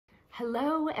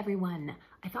Hello everyone.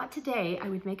 I thought today I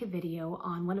would make a video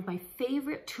on one of my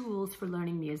favorite tools for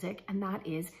learning music, and that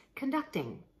is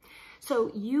conducting.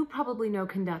 So you probably know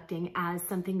conducting as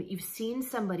something that you've seen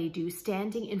somebody do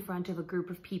standing in front of a group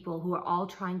of people who are all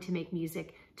trying to make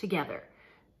music together.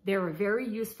 They're a very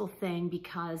useful thing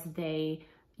because they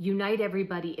unite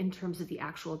everybody in terms of the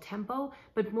actual tempo,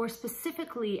 but more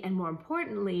specifically and more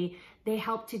importantly, they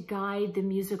help to guide the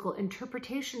musical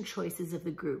interpretation choices of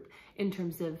the group in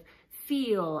terms of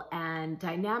feel and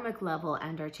dynamic level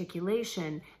and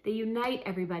articulation. They unite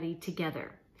everybody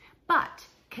together. But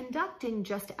conducting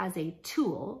just as a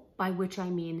tool, by which I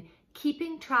mean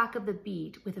keeping track of the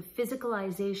beat with a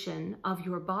physicalization of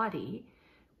your body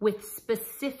with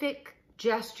specific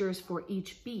gestures for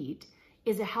each beat,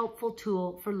 is a helpful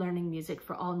tool for learning music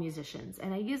for all musicians.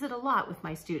 And I use it a lot with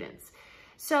my students.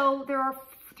 So there are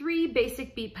 3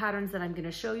 basic beat patterns that I'm going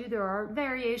to show you. There are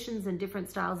variations and different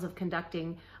styles of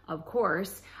conducting, of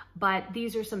course, but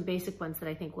these are some basic ones that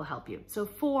I think will help you. So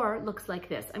 4 looks like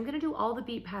this. I'm going to do all the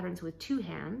beat patterns with 2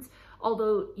 hands,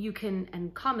 although you can,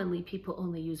 and commonly people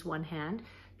only use 1 hand.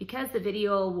 Because the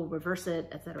video will reverse it,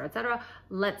 etc.,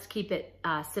 let's keep it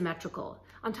symmetrical.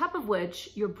 On top of which,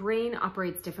 your brain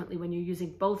operates differently when you're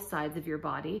using both sides of your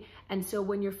body. And so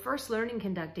when you're first learning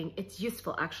conducting, it's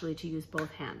useful actually to use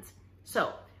both hands.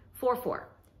 So 4/4.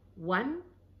 1,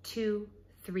 2,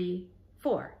 3,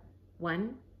 4.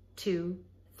 1, 2,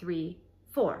 3,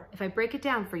 4. If I break it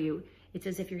down for you, it's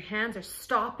as if your hands are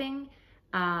stopping,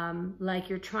 like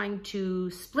you're trying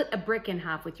to split a brick in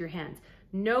half with your hands.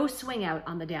 No swing out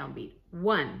on the downbeat.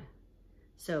 1.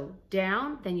 So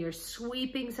down, then you're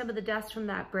sweeping some of the dust from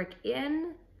that brick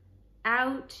in,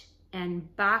 out,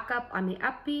 and back up on the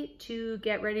upbeat to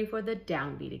get ready for the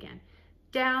downbeat again.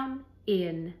 Down,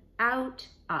 in, out,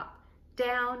 up.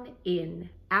 Down, in,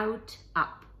 out,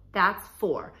 up. That's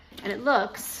 4. And it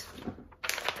looks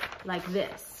like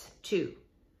this too.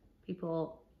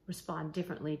 People respond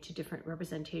differently to different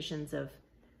representations of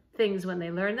things when they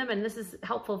learn them, and this is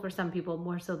helpful for some people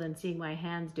more so than seeing my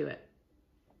hands do it.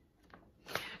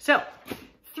 So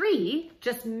 3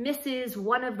 just misses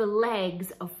one of the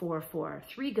legs of 4/4.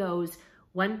 3 goes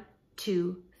 1,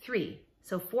 2, 3.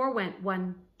 So 4 went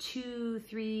 1, 2,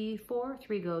 3, 4.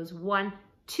 3 goes 1,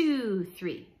 2,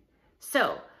 3.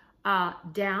 So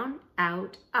down,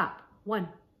 out, up. 1,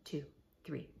 2,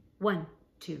 3. 1,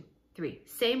 2, 3.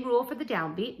 Same rule for the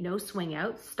downbeat. No swing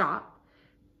out. Stop.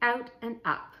 Out and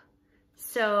up.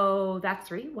 So that's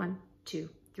 3. 1, 2,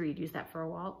 3. Use that for a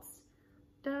waltz.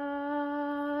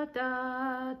 Da,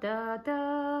 da, da,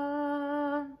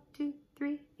 da. 2,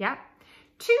 3. Yeah.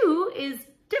 2 is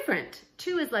different.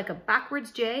 2 is like a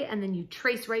backwards J, and then you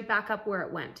trace right back up where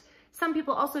it went. Some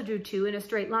people also do 2 in a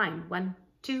straight line. 1,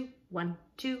 2, 1,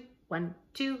 2, 1,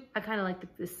 2. I kind of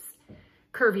like this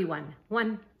curvy one.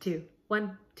 1, 2,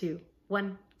 1, 2,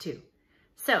 1, 2.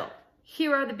 So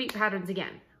here are the beat patterns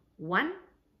again. 1,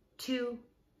 2,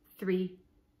 3,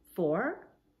 4,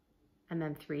 and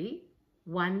then 3.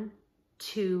 1,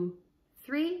 2,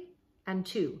 3, and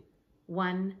 2.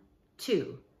 1,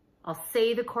 2. I'll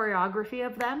say the choreography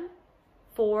of them.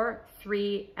 4,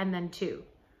 3, and then 2.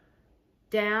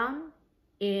 Down,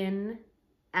 in,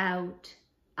 out,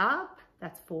 up.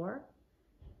 That's 4.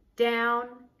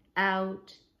 Down,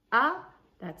 out, up.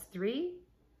 That's 3.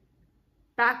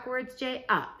 Backwards J,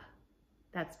 up.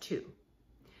 That's 2.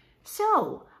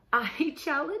 So I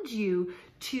challenge you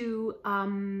to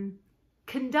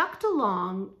conduct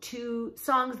along to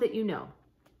songs that you know,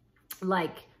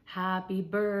 like Happy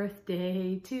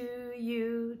Birthday to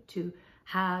You, to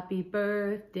Happy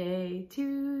Birthday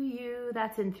to You.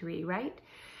 That's in 3, right?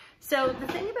 So the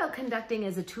thing about conducting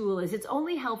as a tool is it's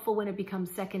only helpful when it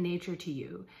becomes second nature to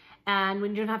you, and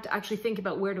when you don't have to actually think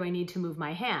about where do I need to move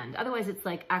my hand. Otherwise, it's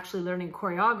like actually learning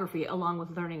choreography along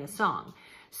with learning a song.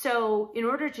 So in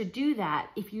order to do that,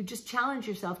 if you just challenge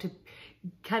yourself to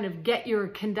kind of get your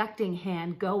conducting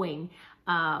hand going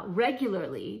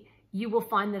regularly, you will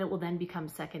find that it will then become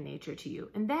second nature to you.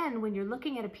 And then when you're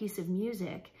looking at a piece of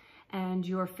music and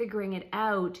you're figuring it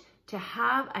out, to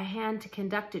have a hand to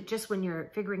conduct it just when you're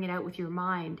figuring it out with your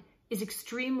mind is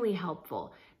extremely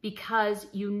helpful, because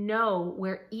you know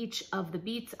where each of the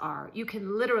beats are. You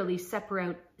can literally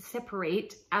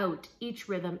separate out each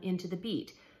rhythm into the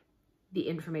beat. The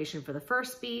information for the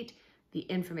first beat, the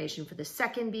information for the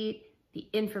second beat, the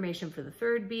information for the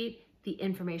third beat, the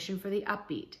information for the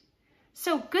upbeat.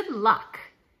 So good luck.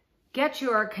 Get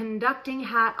your conducting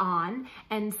hat on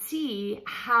and see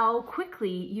how quickly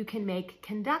you can make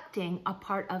conducting a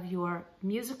part of your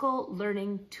musical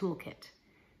learning toolkit.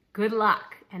 Good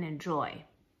luck and enjoy.